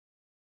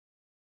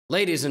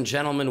Ladies and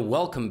gentlemen,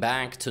 welcome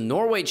back to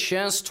Norway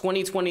Chess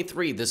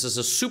 2023. This is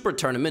a super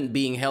tournament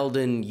being held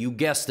in, you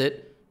guessed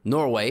it,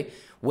 Norway,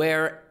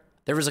 where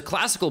there is a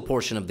classical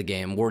portion of the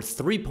game worth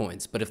 3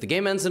 points, but if the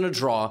game ends in a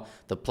draw,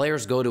 the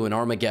players go to an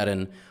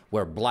Armageddon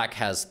where black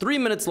has 3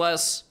 minutes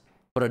less,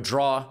 but a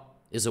draw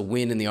is a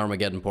win in the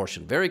Armageddon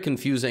portion. Very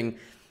confusing,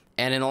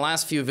 and in the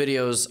last few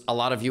videos, a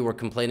lot of you were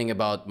complaining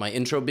about my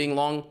intro being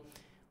long.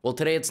 Well,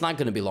 today it's not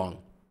going to be long.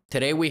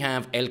 Today we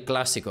have El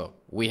Clásico.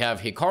 We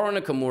have Hikaru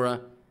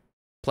Nakamura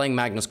playing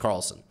Magnus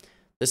Carlsen.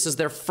 This is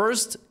their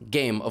first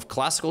game of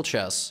classical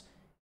chess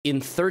in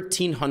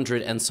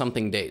 1,300 and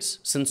something days.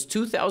 Since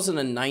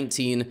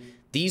 2019,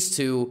 these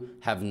two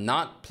have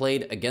not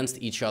played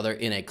against each other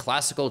in a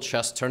classical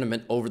chess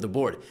tournament over the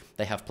board.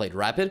 They have played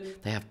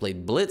Rapid, they have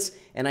played Blitz,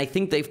 and I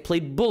think they've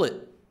played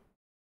Bullet.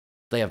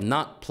 They have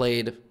not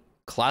played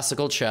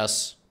classical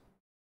chess.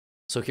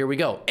 So here we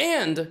go.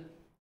 And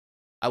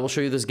I will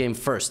show you this game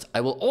first. I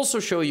will also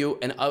show you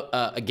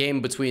a game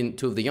between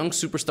two of the young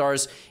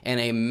superstars and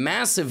a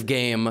massive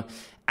game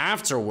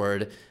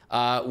afterward,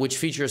 which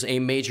features a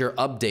major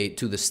update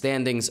to the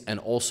standings and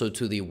also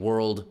to the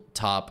world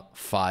top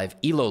 5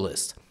 ELO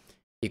list.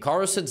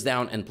 Hikaru sits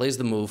down and plays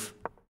the move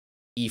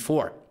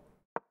e4.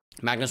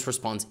 Magnus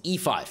responds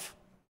e5.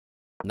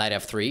 Knight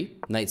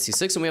f3, knight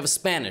c6, and we have a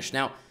Spanish.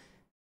 Now,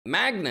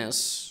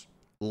 Magnus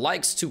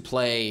likes to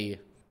play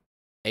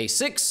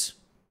a6,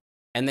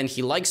 and then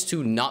he likes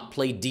to not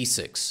play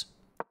d6.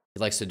 He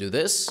likes to do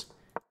this,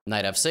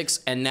 knight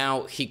f6, and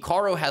now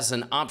Hikaru has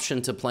an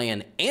option to play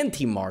an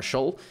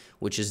anti-marshal,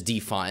 which is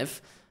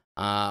d5.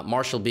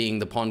 Marshal being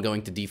the pawn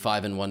going to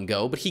d5 in one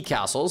go, but he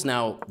castles.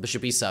 Now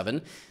bishop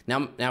e7.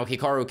 Now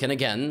Hikaru can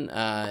again,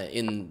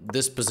 in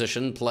this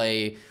position,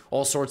 play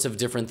all sorts of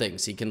different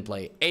things. He can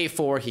play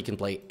a4, he can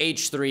play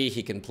h3,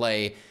 he can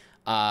play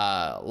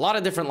a lot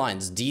of different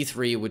lines.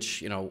 D3,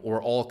 which, you know, were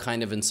all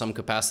kind of in some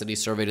capacity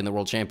surveyed in the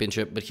World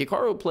Championship, but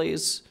Hikaru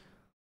plays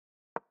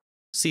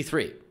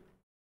C3.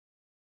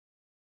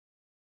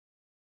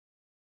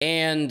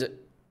 And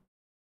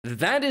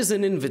that is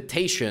an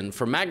invitation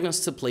for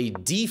Magnus to play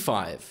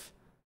D5,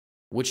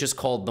 which is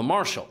called the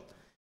Marshal.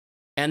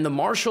 And the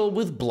Marshal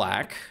with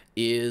black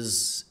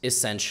is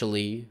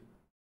essentially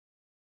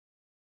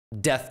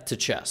death to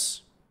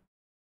chess.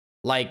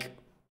 Like,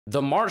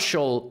 the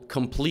Marshal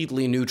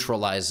completely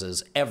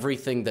neutralizes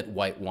everything that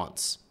white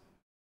wants,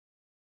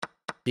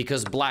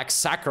 because black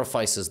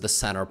sacrifices the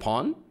center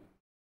pawn,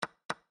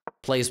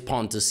 plays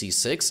pawn to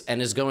c6,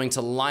 and is going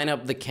to line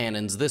up the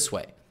cannons this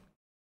way.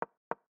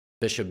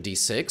 Bishop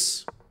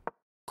d6,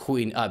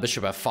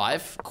 bishop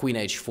f5, queen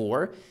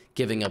h4,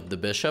 giving up the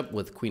bishop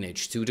with queen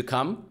h2 to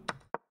come.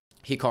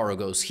 Hikaru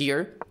goes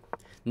here.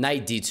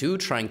 Knight d2,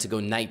 trying to go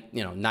knight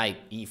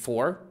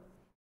e4.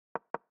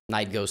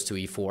 Knight goes to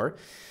e4.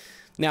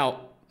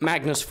 Now,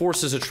 Magnus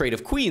forces a trade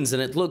of queens,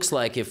 and it looks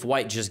like if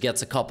white just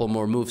gets a couple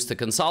more moves to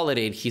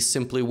consolidate, he's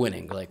simply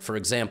winning. Like, for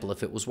example,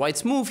 if it was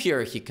white's move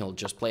here, he can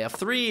just play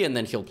f3, and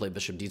then he'll play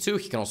bishop d2.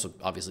 He can also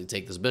obviously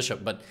take this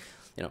bishop, but,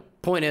 you know,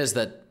 point is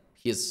that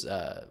he is,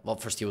 well,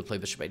 first he would play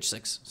bishop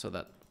h6, so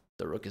that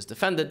the rook is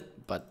defended,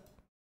 but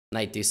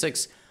knight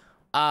d6.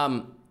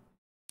 But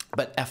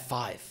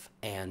f5,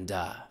 and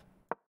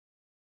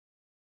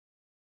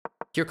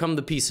here come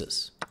the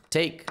pieces.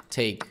 Take,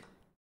 take,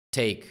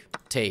 take,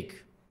 take.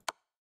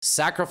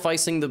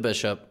 Sacrificing the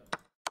bishop,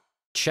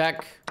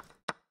 check,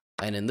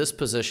 and in this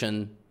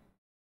position,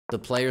 the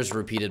players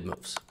repeated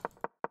moves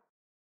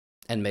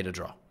and made a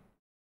draw.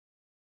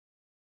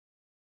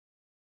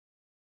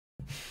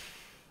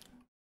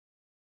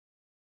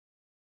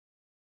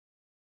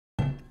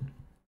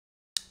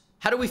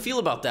 How do we feel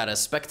about that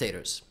as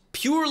spectators?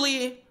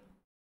 Purely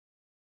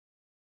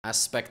as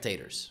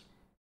spectators.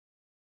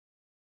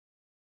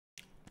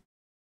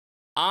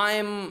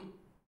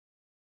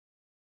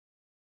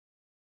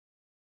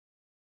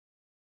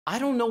 I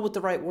don't know what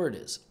the right word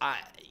is.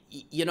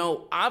 You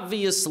know,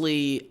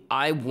 obviously,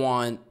 I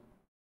want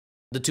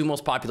the two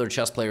most popular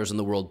chess players in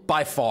the world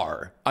by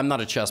far. I'm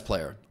not a chess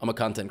player. I'm a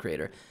content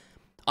creator.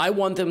 I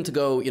want them to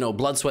go, you know,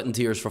 blood, sweat, and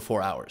tears for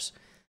 4 hours.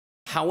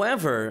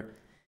 However,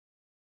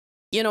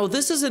 you know,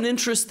 this is an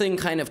interesting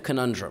kind of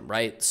conundrum,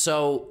 right?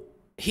 So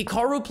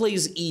Hikaru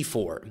plays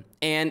e4.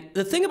 And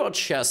the thing about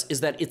chess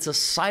is that it's a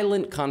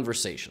silent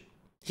conversation.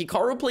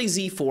 Hikaru plays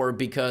e4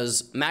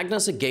 because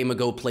Magnus a game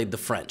ago played the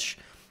French.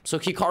 So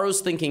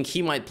Hikaru's thinking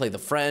he might play the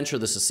French or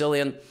the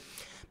Sicilian,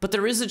 but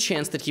there is a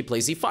chance that he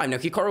plays e5. Now,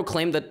 Hikaru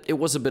claimed that it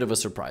was a bit of a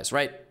surprise,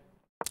 right?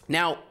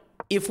 Now,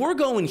 if we're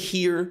going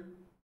here,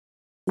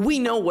 we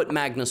know what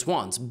Magnus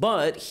wants,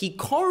 but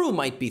Hikaru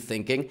might be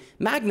thinking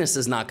Magnus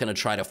is not going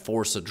to try to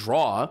force a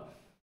draw.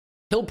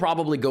 He'll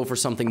probably go for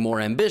something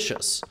more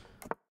ambitious.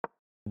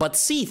 But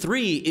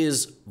c3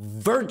 is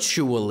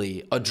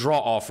virtually a draw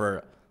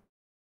offer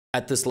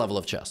at this level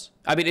of chess.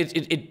 I mean,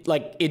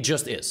 it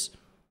just is.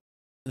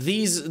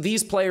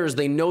 These players,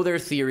 they know their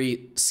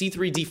theory.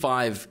 C3,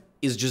 D5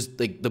 is just,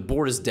 like, the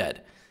board is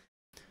dead.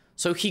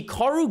 So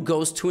Hikaru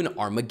goes to an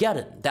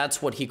Armageddon.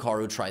 That's what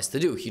Hikaru tries to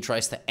do. He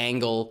tries to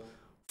angle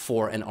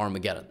for an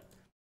Armageddon.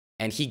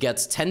 and he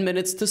gets 10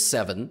 minutes to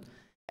 7.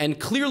 And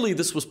clearly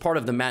this was part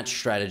of the match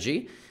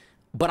strategy.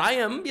 But I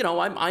am, you know,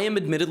 I am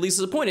admittedly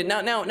disappointed.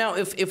 Now,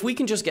 if we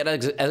can just get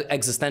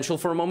existential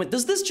for a moment,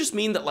 does this just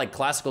mean that, like,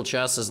 classical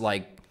chess is,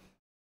 like,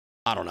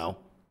 I don't know,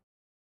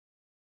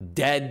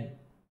 dead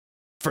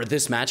for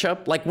this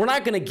matchup? Like, we're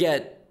not going to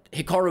get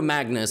Hikaru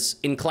Magnus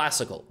in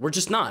classical. We're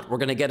just not. We're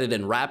going to get it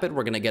in rapid.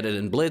 We're going to get it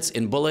in blitz,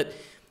 in bullet.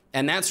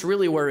 And that's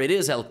really where it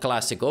is, El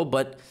Clásico.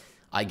 But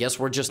I guess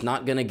we're just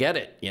not going to get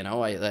it. You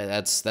know,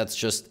 that's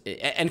just,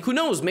 and who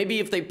knows, maybe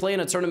if they play in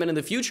a tournament in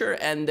the future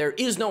and there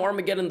is no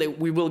Armageddon,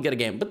 we will get a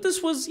game. But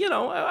this was, you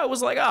know, I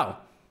was like, oh,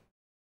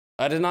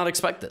 I did not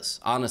expect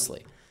this,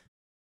 honestly.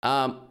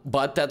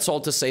 But that's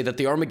all to say that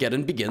the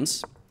Armageddon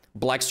begins.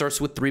 Black starts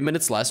with 3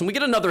 minutes less, and we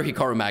get another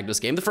Hikaru Magnus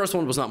game. The first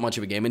one was not much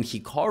of a game, and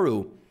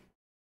Hikaru,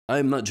 I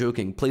am not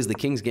joking, plays the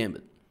King's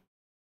Gambit.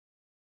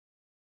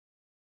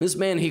 This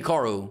man,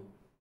 Hikaru,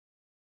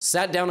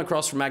 sat down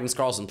across from Magnus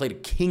Carlsen, played a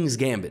King's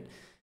Gambit.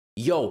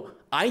 Yo,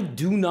 I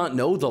do not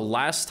know the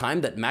last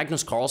time that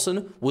Magnus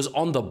Carlsen was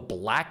on the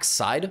black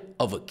side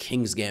of a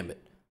King's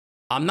Gambit.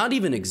 I'm not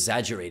even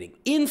exaggerating.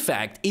 In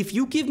fact, if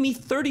you give me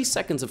 30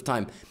 seconds of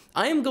time,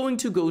 I am going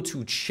to go to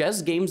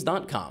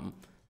chessgames.com.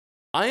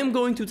 I am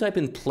going to type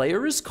in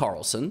player is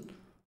Carlsen,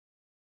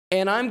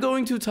 and I'm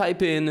going to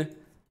type in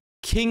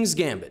King's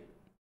Gambit.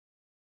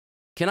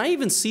 Can I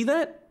even see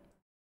that?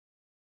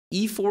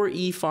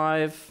 E4,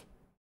 E5,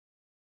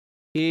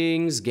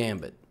 King's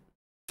Gambit.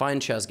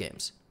 Find chess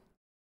games.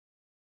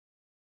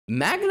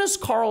 Magnus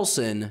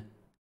Carlsen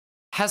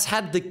has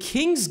had the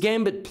King's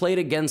Gambit played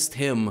against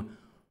him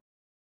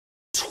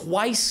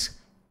twice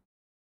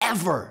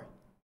ever.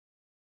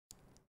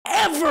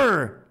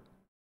 Ever!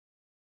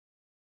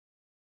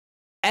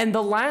 And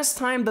the last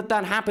time that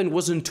happened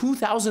was in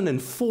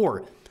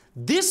 2004.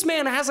 This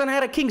man hasn't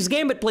had a King's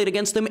Gambit played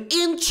against him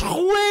in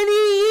 20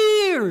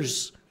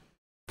 years.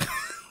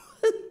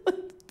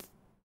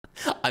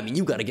 I mean,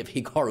 you got to give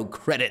Hikaru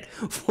credit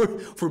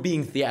for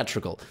being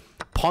theatrical.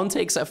 Pawn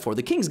takes f4.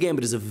 The King's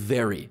Gambit is a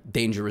very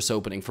dangerous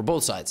opening for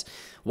both sides.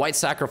 White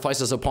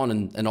sacrifices a pawn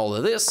and all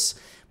of this,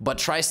 but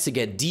tries to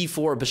get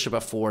d4, bishop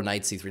f4,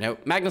 knight c3. Now,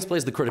 Magnus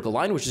plays the critical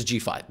line, which is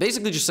g5.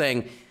 Basically just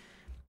saying,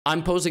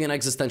 I'm posing an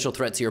existential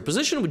threat to your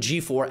position with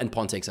g4 and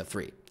pawn takes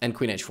f3 and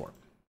queen h4.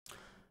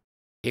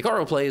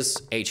 Hikaru plays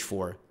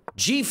h4,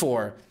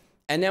 g4,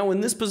 and now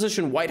in this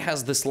position, white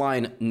has this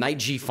line, knight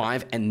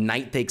g5 and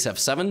knight takes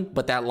f7,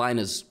 but that line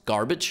is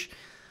garbage.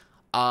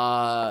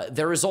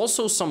 There is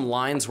also some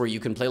lines where you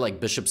can play like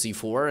bishop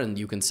c4 and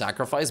you can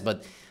sacrifice,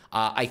 but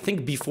I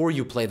think before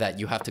you play that,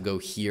 you have to go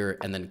here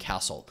and then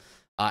castle.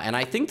 And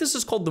I think this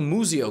is called the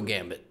Muzio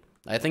Gambit.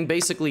 I think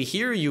basically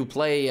here you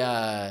play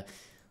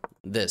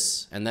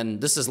this, and then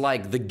this is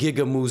like the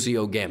Giga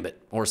Muzio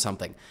Gambit or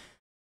something.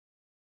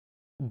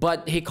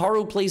 But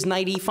Hikaru plays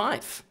knight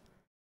e5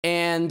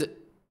 and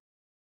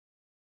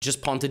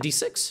just pawn to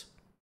d6.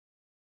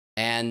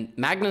 And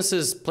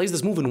Magnus plays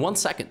this move in 1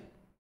 second.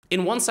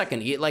 In 1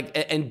 second,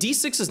 and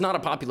d6 is not a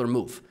popular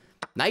move.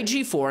 Knight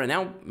g4, and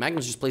now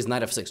Magnus just plays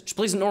knight f6. Just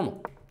plays it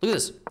normal. Look at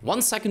this.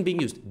 1 second being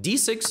used.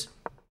 d6.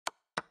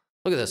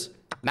 Look at this.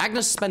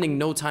 Magnus spending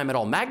no time at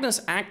all.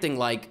 Magnus acting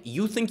like,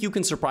 you think you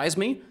can surprise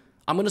me?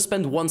 I'm going to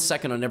spend 1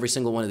 second on every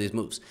single one of these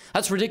moves.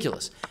 That's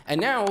ridiculous. And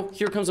now,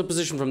 here comes a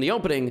position from the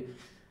opening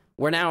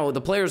where now the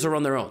players are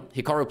on their own.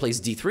 Hikaru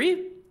plays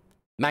d3.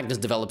 Magnus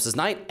develops his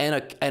knight.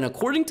 And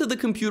according to the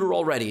computer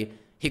already,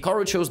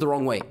 Hikaru chose the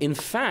wrong way. In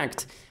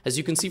fact, as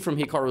you can see from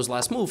Hikaru's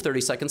last move, 30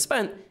 seconds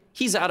spent,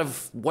 he's out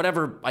of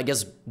whatever, I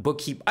guess,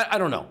 bookkeep. I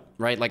don't know,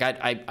 right? Like,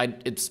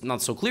 it's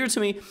not so clear to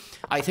me.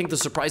 I think the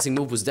surprising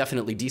move was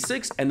definitely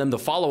d6, and then the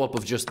follow-up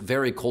of just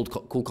very cool,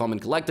 calm,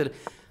 and collected.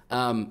 You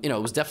know,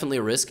 it was definitely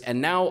a risk.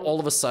 And now, all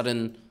of a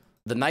sudden,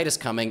 the knight is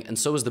coming, and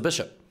so is the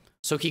bishop.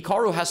 So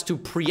Hikaru has to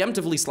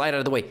preemptively slide out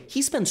of the way.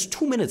 He spends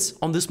 2 minutes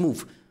on this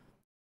move.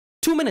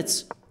 2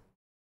 minutes.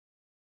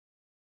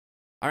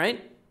 All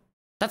right?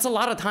 That's a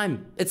lot of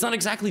time. It's not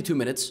exactly 2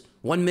 minutes.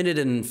 1 minute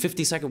and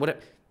 50 seconds, whatever.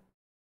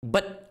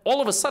 But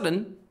all of a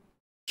sudden,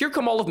 here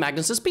come all of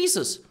Magnus's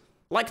pieces.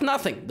 Like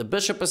nothing. The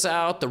bishop is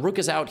out. The rook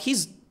is out.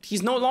 He's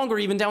no longer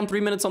even down 3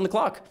 minutes on the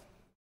clock.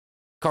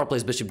 Carl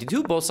plays bishop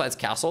d2. Both sides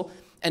castle.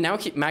 And now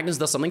Magnus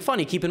does something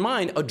funny. Keep in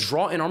mind, a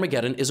draw in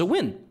Armageddon is a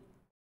win.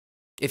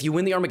 If you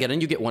win the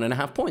Armageddon, you get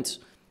 1.5 points.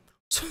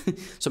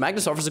 So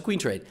Magnus offers a queen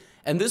trade.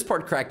 And this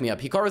part cracked me up.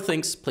 Hikaru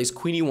thinks, plays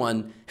queen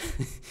e1.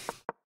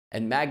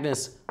 And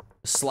Magnus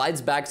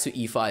slides back to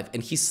e5,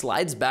 and he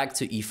slides back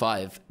to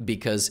e5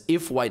 because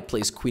if white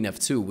plays queen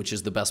f2, which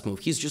is the best move,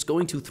 he's just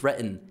going to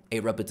threaten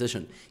a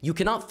repetition. You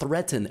cannot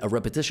threaten a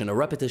repetition. A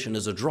repetition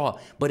is a draw,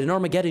 but in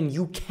Armageddon,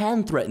 you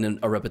can threaten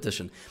a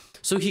repetition.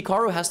 So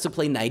Hikaru has to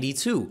play knight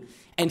e2,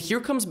 and here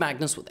comes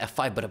Magnus with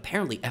f5, but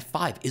apparently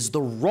f5 is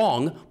the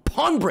wrong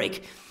pawn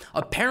break.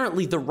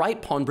 Apparently, the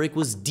right pawn break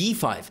was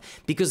d5,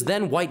 because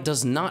then white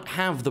does not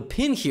have the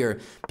pin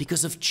here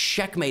because of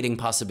checkmating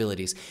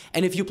possibilities.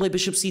 And if you play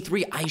bishop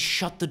c3, I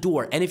shut the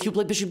door. And if you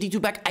play bishop d2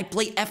 back, I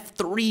play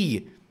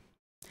f3.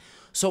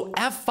 So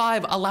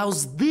f5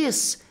 allows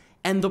this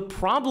And the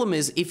problem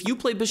is, if you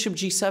play bishop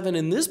g7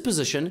 in this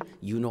position,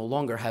 you no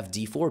longer have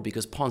d4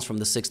 because pawns from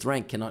the 6th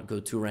rank cannot go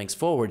 2 ranks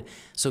forward.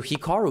 So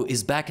Hikaru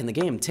is back in the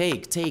game.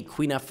 Take,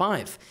 queen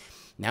f5.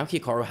 Now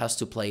Hikaru has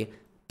to play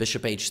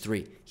bishop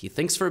h3. He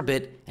thinks for a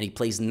bit, and he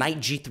plays knight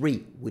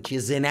g3, which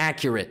is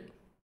inaccurate.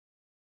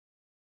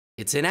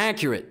 It's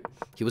inaccurate.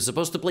 He was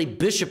supposed to play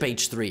bishop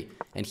h3,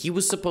 and he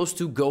was supposed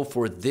to go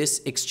for this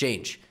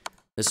exchange.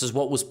 This is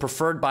what was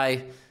preferred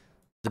by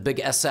the big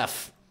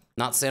SF,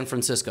 not San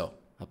Francisco.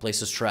 That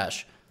place is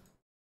trash.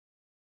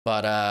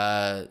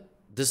 But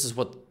this is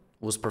what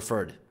was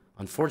preferred.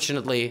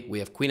 Unfortunately, we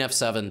have queen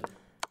f7,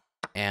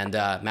 and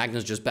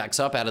Magnus just backs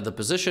up out of the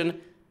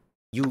position.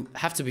 You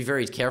have to be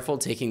very careful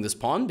taking this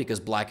pawn, because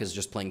black is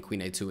just playing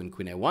queen a2 and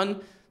queen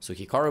a1. So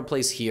Hikaru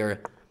plays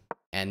here,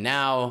 and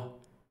now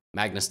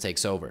Magnus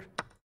takes over.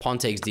 Pawn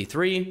takes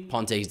d3,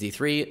 pawn takes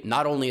d3.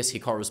 Not only is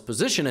Hikaru's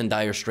position in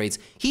dire straits,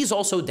 he's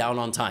also down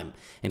on time.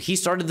 And he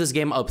started this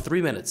game up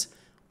 3 minutes,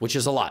 which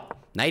is a lot.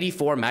 Knight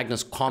e4,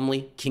 Magnus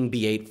calmly, king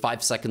b8,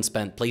 5 seconds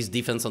spent, plays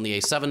defense on the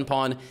a7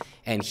 pawn,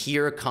 and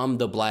here come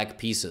the black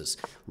pieces.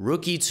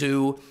 Rook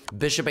e2,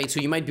 bishop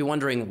a2. You might be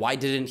wondering, why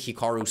didn't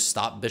Hikaru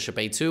stop bishop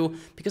a2?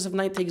 Because of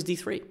knight takes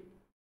d3.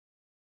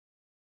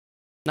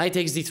 Knight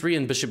takes d3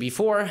 and bishop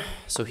e4,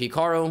 so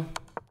Hikaru,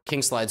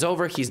 king slides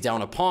over, he's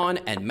down a pawn,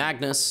 and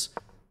Magnus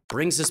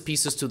brings his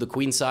pieces to the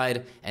queen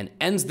side and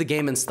ends the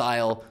game in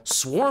style,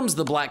 swarms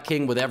the black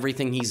king with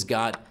everything he's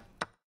got,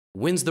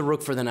 wins the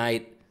rook for the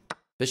knight,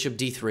 bishop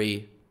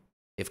d3.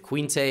 If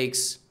queen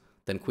takes,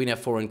 then queen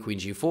f4 and queen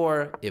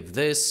g4. If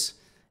this,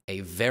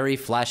 a very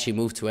flashy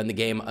move to end the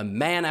game. A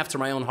man after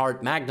my own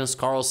heart, Magnus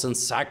Carlsen,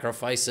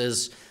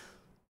 sacrifices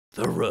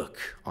the rook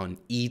on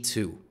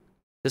e2.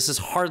 This is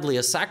hardly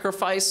a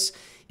sacrifice.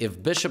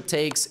 If bishop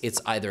takes, it's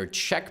either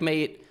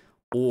checkmate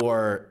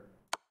or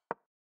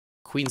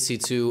queen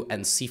c2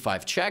 and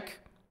c5 check.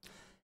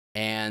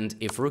 And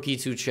if rook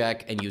e2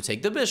 check and you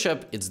take the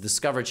bishop, it's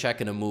discover check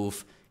and a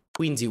move.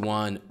 Queen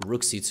d1,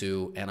 rook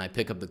c2, and I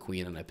pick up the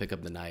queen and I pick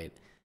up the knight,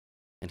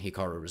 and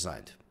Hikaru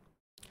resigned.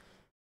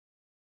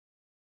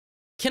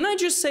 Can I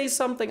just say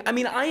something? I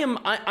mean,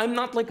 I'm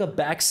not like a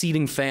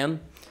backseating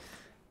fan.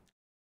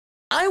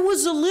 I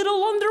was a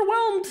little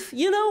underwhelmed,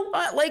 you know?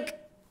 Like,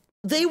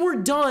 they were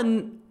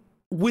done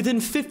within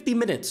 50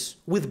 minutes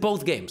with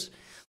both games.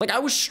 Like, I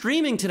was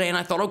streaming today, and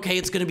I thought, okay,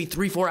 it's going to be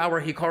 3-4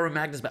 hour Hikaru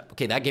Magnus back.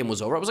 Okay, that game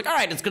was over. I was like, all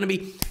right, it's going to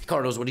be,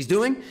 Hikaru knows what he's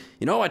doing.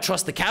 You know, I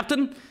trust the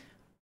captain.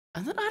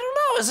 And then, I don't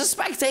know, as a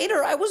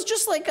spectator, I was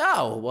just like,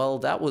 oh, well,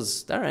 that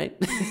was, all right.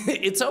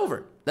 It's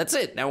over. That's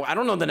it. Now, I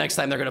don't know the next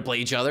time they're going to play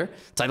each other.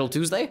 Title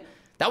Tuesday.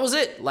 That was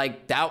it.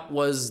 Like, that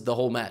was the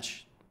whole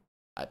match.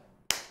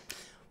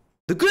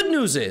 The good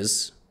news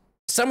is,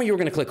 some of you are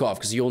going to click off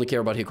because you only care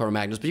about Hikaru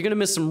Magnus, but you're going to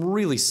miss some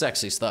really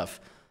sexy stuff.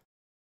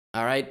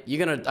 All right?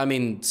 You're going to, I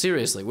mean,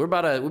 seriously, we're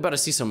about to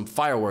see some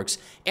fireworks.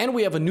 And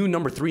we have a new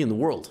number 3 in the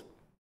world.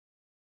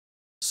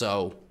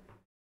 So,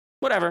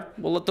 whatever.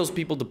 We'll let those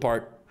people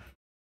depart.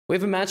 We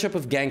have a matchup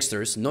of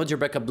gangsters,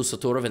 Nodirbek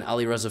Abdusattorov and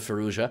Alireza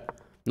Firouzja.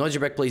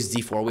 Nodirbek plays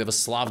d4. We have a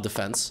Slav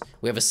defense.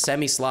 We have a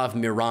semi-Slav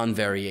Miran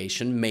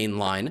variation, main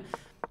line.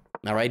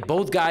 All right,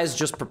 both guys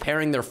just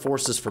preparing their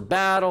forces for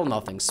battle,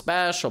 nothing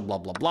special, blah,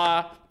 blah,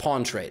 blah.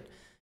 Pawn trade.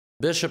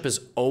 Bishop is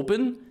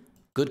open,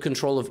 good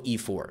control of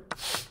e4.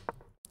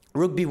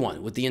 Rook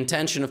b1 with the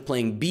intention of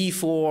playing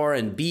b4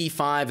 and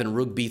b5 and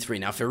rook b3.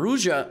 Now,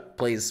 Firouzja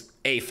plays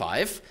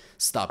a5,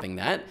 stopping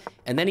that,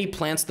 and then he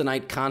plants the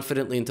knight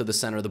confidently into the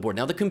center of the board.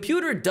 Now, the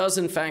computer does,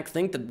 in fact,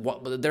 think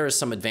that there is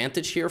some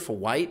advantage here for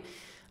white,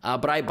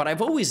 but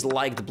I've always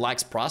liked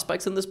black's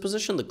prospects in this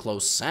position, the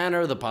close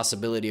center, the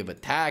possibility of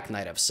attack,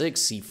 knight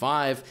f6,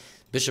 c5,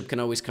 bishop can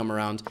always come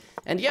around,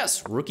 and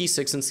yes, rook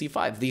e6 and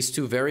c5. These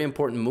two very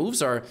important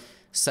moves are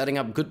setting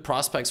up good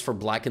prospects for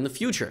black in the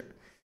future.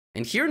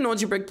 And here,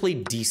 Nodirbek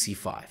played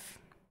dc5.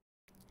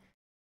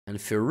 And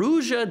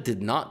Firouzja did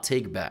not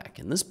take back.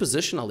 In this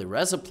position,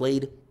 Alireza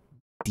played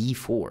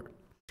d4,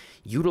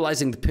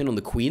 utilizing the pin on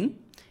the queen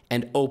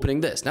and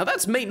opening this. Now,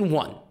 that's mate in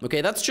 1,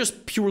 okay? That's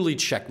just purely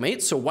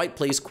checkmate, so white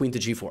plays queen to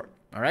g4,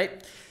 all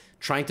right?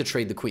 Trying to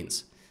trade the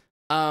queens.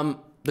 The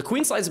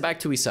queen slides back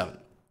to e7.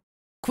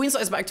 Queen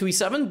slides back to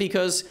e7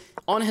 because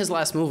on his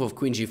last move of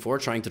queen g4,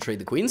 trying to trade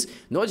the queens,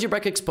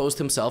 Nodirbek exposed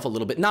himself a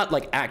little bit. Not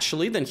like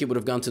actually, then he would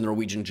have gone to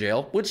Norwegian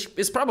jail, which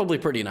is probably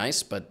pretty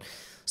nice, but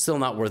still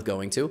not worth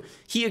going to.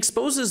 He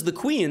exposes the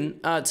queen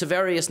to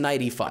various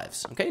knight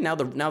e5s. Okay, now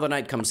the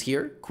knight comes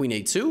here, queen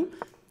a2,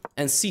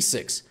 and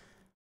c6.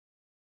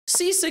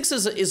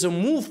 c6 is a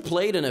move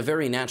played in a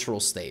very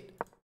natural state.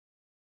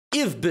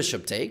 If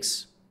bishop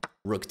takes,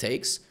 rook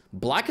takes,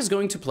 black is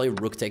going to play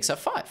rook takes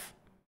f5,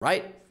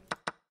 right?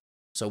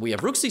 So we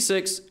have rook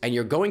c6, and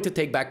you're going to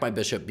take back my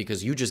bishop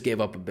because you just gave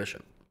up a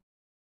bishop.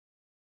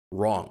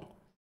 Wrong.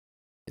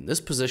 In this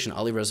position,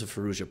 Alireza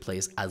Firouzja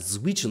plays a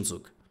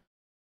Zwischenzug.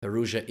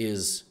 Firouzja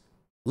is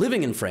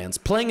living in France,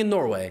 playing in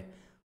Norway,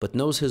 but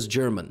knows his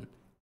German.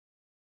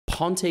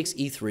 Pawn takes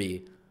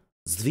e3,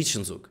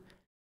 Zwischenzug.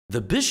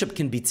 The bishop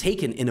can be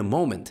taken in a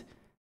moment.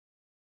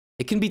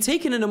 It can be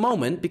taken in a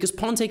moment because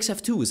pawn takes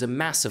f2 is a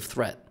massive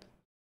threat.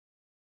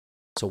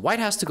 So white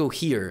has to go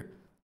here.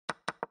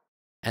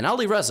 And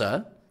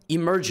Alireza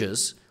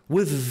emerges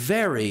with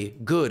very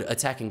good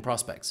attacking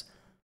prospects.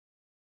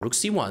 Rook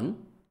c1,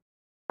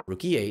 rook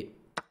e8,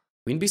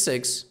 queen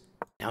b6.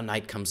 Now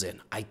knight comes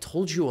in. I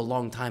told you a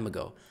long time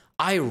ago,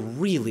 I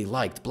really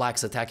liked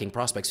black's attacking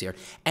prospects here.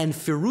 And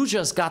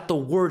Firouzja's got the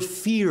word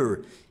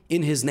fear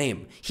in his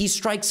name. He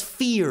strikes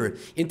fear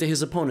into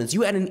his opponents.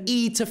 You add an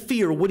E to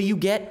fear, what do you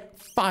get?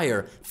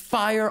 Fire.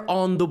 Fire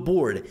on the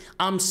board.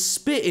 I'm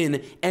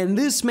spitting, and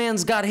this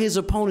man's got his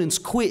opponents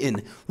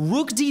quitting.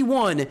 Rook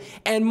d1,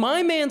 and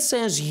my man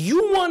says,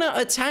 you want to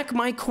attack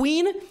my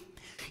queen?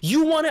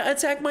 You want to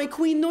attack my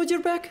queen,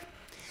 Neuderbek?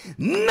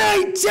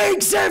 Knight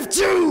takes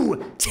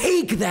f2!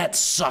 Take that,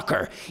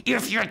 sucker!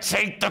 If you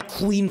take the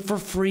queen for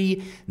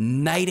free,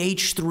 knight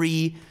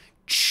h3,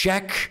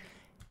 check,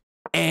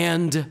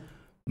 and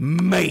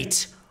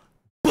mate.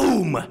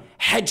 Boom!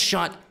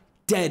 Headshot.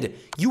 Dead.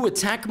 You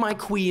attack my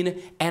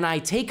queen, and I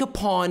take a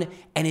pawn,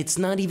 and it's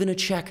not even a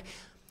check.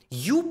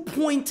 You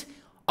point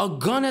a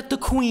gun at the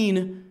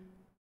queen.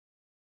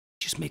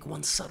 Just make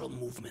one subtle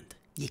movement.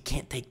 You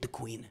can't take the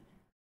queen,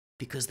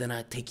 because then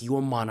I take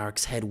your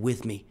monarch's head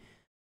with me.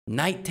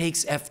 Knight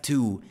takes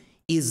f2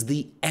 is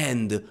the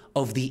end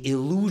of the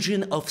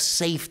illusion of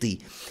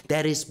safety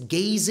that is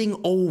gazing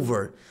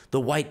over the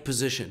white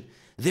position.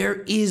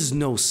 There is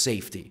no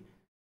safety.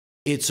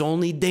 It's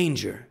only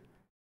danger.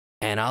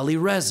 And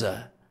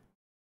Alireza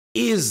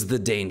is the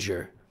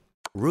danger.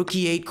 Rook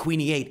e8, queen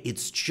e8.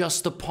 It's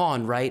just a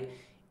pawn, right?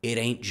 It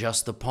ain't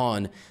just a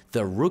pawn.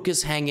 The rook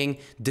is hanging.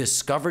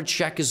 Discovered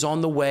check is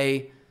on the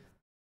way.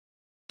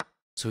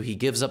 So he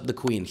gives up the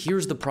queen.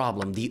 Here's the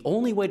problem. The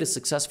only way to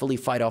successfully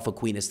fight off a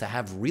queen is to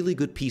have really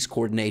good piece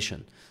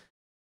coordination.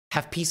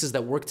 Have pieces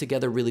that work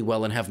together really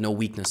well and have no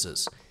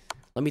weaknesses.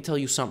 Let me tell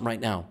you something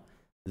right now.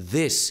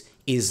 This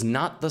is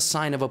not the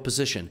sign of a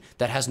position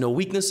that has no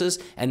weaknesses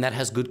and that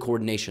has good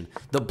coordination.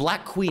 The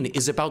black queen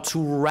is about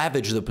to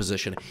ravage the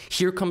position.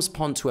 Here comes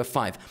pawn to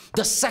f5.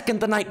 The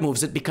second the knight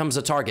moves, it becomes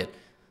a target.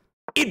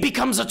 It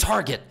becomes a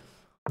target.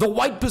 The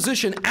white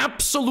position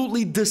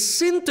absolutely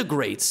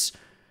disintegrates.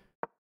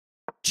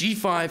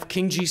 g5,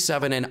 king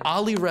g7, and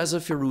Alireza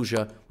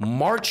Firouzja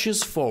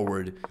marches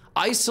forward,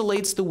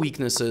 isolates the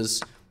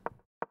weaknesses,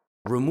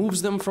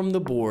 removes them from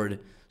the board,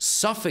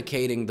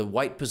 suffocating the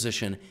white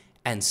position,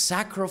 and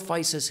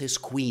sacrifices his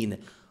queen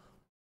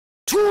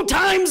 2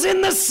 times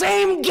in the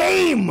same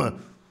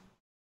game.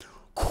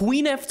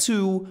 Queen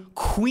f2,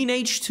 queen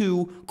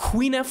h2,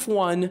 queen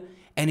f1,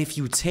 and if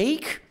you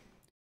take,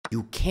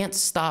 you can't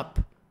stop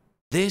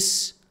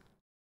this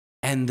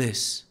and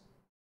this.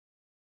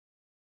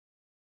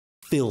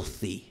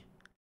 Filthy.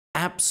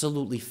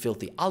 Absolutely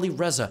filthy.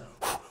 Alireza,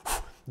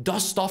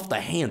 dust off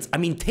the hands. I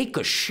mean, take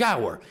a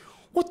shower.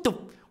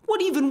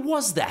 What even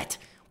was that?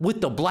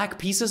 With the black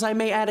pieces, I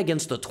may add,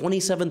 against a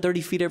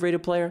 27-30 FIDE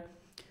rated player.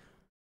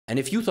 And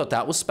if you thought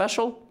that was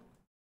special,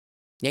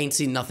 you ain't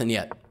seen nothing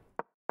yet.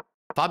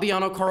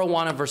 Fabiano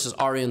Caruana versus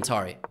Arian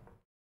Tari.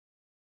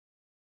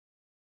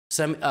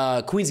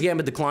 Queen's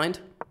Gambit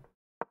declined.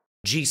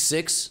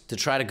 g6 to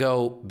try to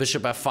go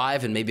bishop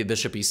f5 and maybe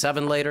bishop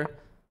e7 later.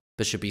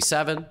 Bishop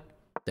e7.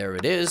 There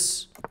it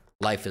is.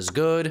 Life is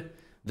good.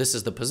 This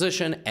is the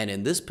position. And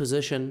in this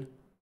position,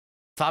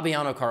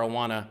 Fabiano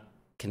Caruana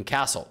can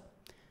castle.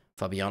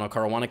 Fabiano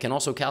Caruana can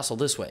also castle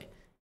this way.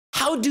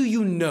 How do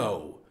you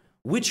know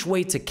which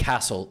way to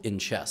castle in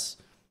chess?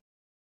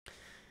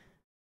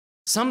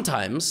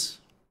 Sometimes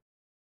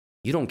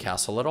you don't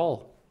castle at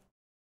all.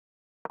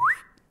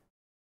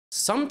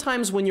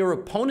 Sometimes when your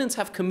opponents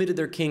have committed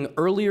their king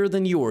earlier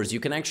than yours, you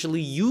can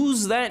actually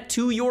use that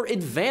to your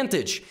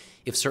advantage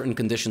if certain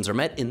conditions are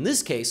met. In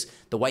this case,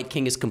 the white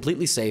king is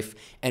completely safe,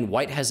 and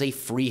white has a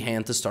free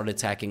hand to start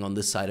attacking on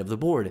this side of the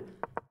board.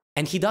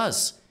 And he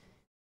does.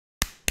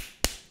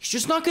 He's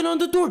just knocking on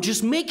the door,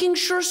 just making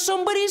sure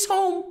somebody's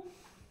home.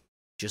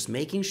 Just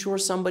making sure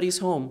somebody's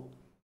home.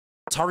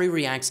 Tari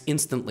reacts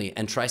instantly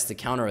and tries to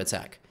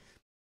counterattack.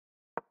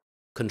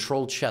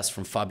 Controlled chess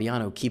from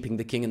Fabiano, keeping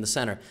the king in the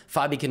center.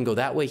 Fabi can go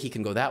that way, he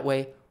can go that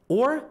way.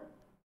 Or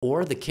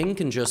the king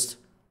can just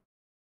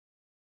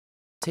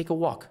take a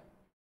walk.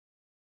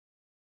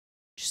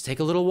 Just take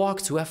a little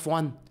walk to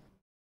f1.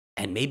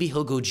 And maybe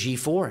he'll go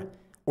g4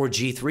 or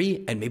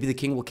g3, and maybe the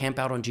king will camp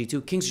out on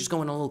g2. King's just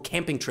going on a little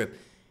camping trip.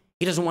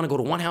 He doesn't want to go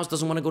to one house,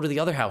 doesn't want to go to the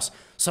other house.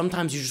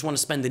 Sometimes you just want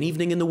to spend an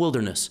evening in the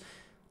wilderness.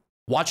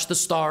 Watch the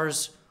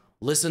stars,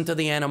 listen to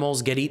the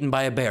animals, get eaten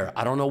by a bear.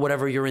 I don't know,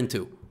 whatever you're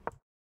into.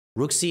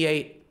 Rook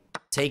c8,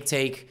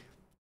 take,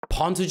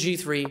 pawn to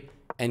g3,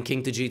 and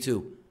king to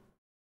g2.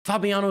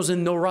 Fabiano's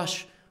in no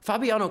rush.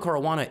 Fabiano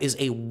Caruana is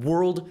a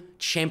world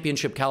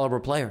championship caliber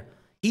player.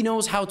 He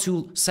knows how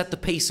to set the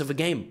pace of a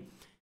game.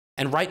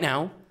 And right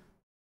now,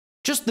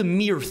 just the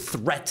mere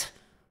threat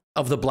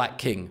of the black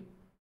king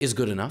is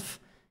good enough.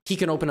 He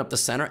can open up the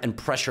center and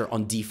pressure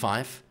on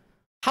d5.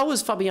 How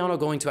is Fabiano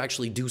going to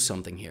actually do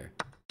something here?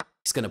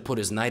 He's going to put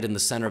his knight in the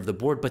center of the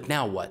board, but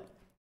now what?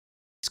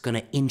 He's going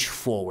to inch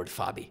forward,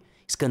 Fabi.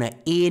 He's going to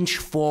inch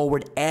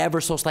forward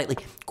ever so slightly.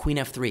 Queen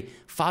f3.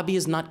 Fabi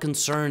is not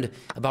concerned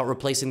about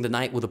replacing the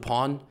knight with a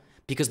pawn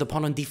because the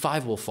pawn on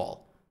d5 will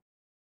fall.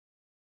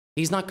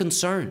 He's not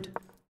concerned.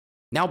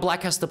 Now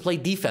black has to play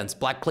defense.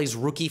 Black plays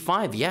rook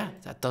e5. Yeah,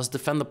 that does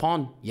defend the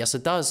pawn. Yes,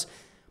 it does.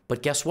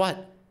 But guess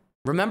what?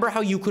 Remember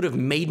how you could have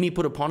made me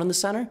put a pawn in the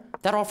center?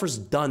 That offer's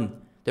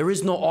done. There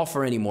is no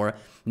offer anymore.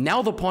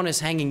 Now the pawn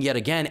is hanging yet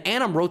again,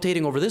 and I'm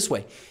rotating over this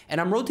way.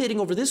 And I'm rotating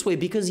over this way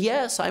because,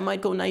 yes, I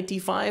might go knight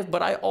d5,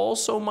 but I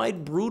also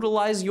might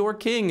brutalize your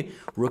king.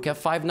 Rook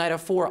f5, knight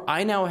f4.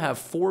 I now have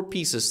 4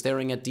 pieces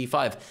staring at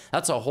d5.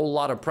 That's a whole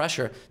lot of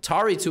pressure.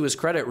 Tari, to his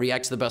credit,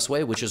 reacts the best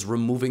way, which is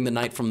removing the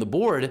knight from the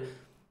board.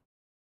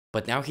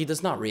 But now he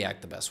does not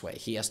react the best way.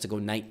 He has to go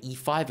knight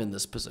e5 in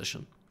this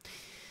position.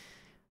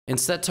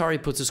 Instead, Tari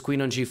puts his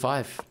queen on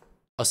g5.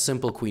 A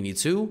simple queen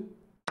e2,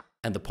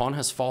 and the pawn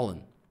has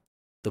fallen.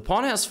 The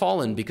pawn has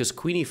fallen because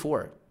queen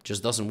e4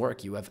 just doesn't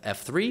work. You have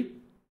f3,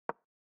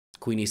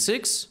 queen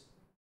e6.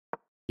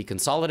 He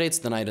consolidates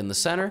the knight in the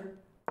center.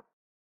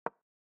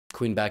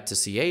 Queen back to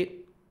c8.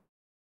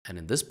 And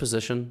in this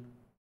position,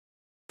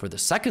 for the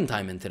second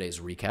time in today's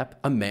recap,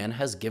 a man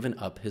has given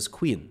up his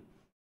queen.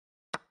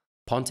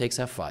 Pawn takes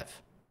f5.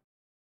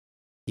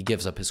 He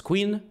gives up his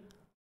queen.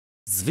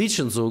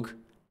 Zwischenzug,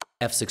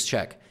 f6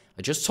 check.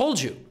 I just told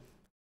you,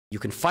 you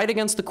can fight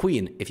against the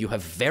queen if you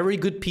have very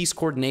good piece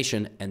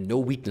coordination and no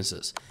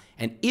weaknesses.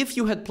 And if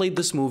you had played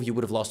this move, you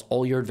would have lost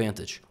all your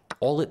advantage.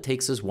 All it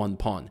takes is 1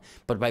 pawn.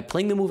 But by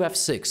playing the move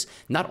f6,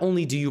 not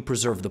only do you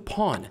preserve the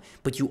pawn,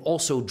 but you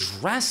also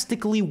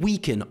drastically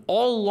weaken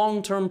all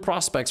long-term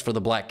prospects for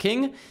the black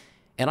king.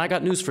 And I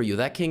got news for you,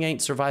 that king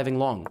ain't surviving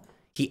long.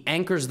 He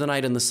anchors the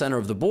knight in the center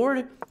of the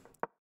board.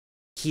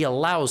 He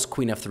allows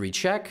queen f3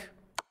 check.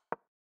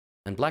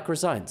 And black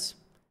resigns.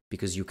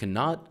 Because you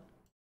cannot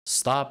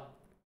stop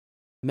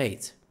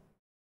mate.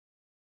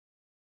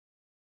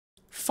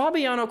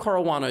 Fabiano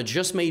Caruana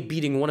just made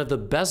beating one of the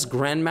best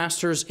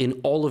grandmasters in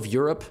all of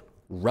Europe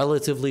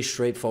relatively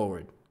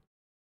straightforward.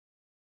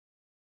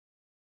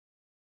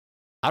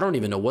 I don't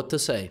even know what to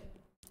say.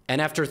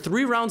 And after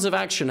 3 rounds of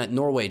action at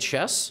Norway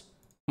Chess,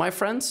 my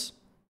friends,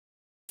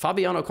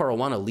 Fabiano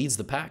Caruana leads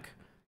the pack.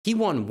 He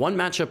won 1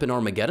 matchup in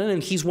Armageddon,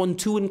 and he's won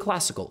 2 in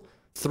Classical.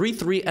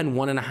 3-3 and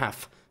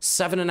 1.5.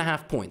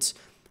 7.5 points.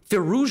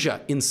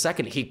 Firuja in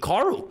second.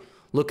 Hikaru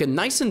looking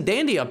nice and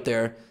dandy up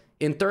there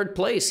in 3rd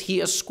place. He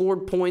has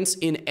scored points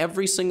in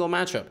every single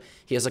matchup.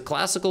 He has a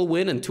Classical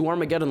win and 2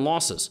 Armageddon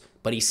losses,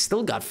 but he's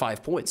still got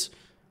 5 points.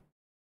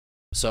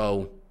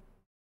 So,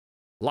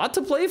 a lot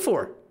to play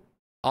for.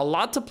 A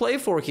lot to play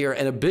for here,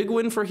 and a big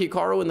win for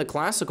Hikaru in the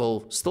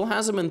Classical still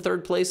has him in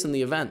 3rd place in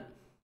the event.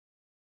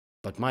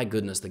 But my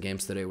goodness, the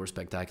games today were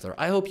spectacular.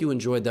 I hope you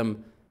enjoyed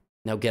them.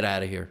 Now get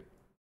out of here.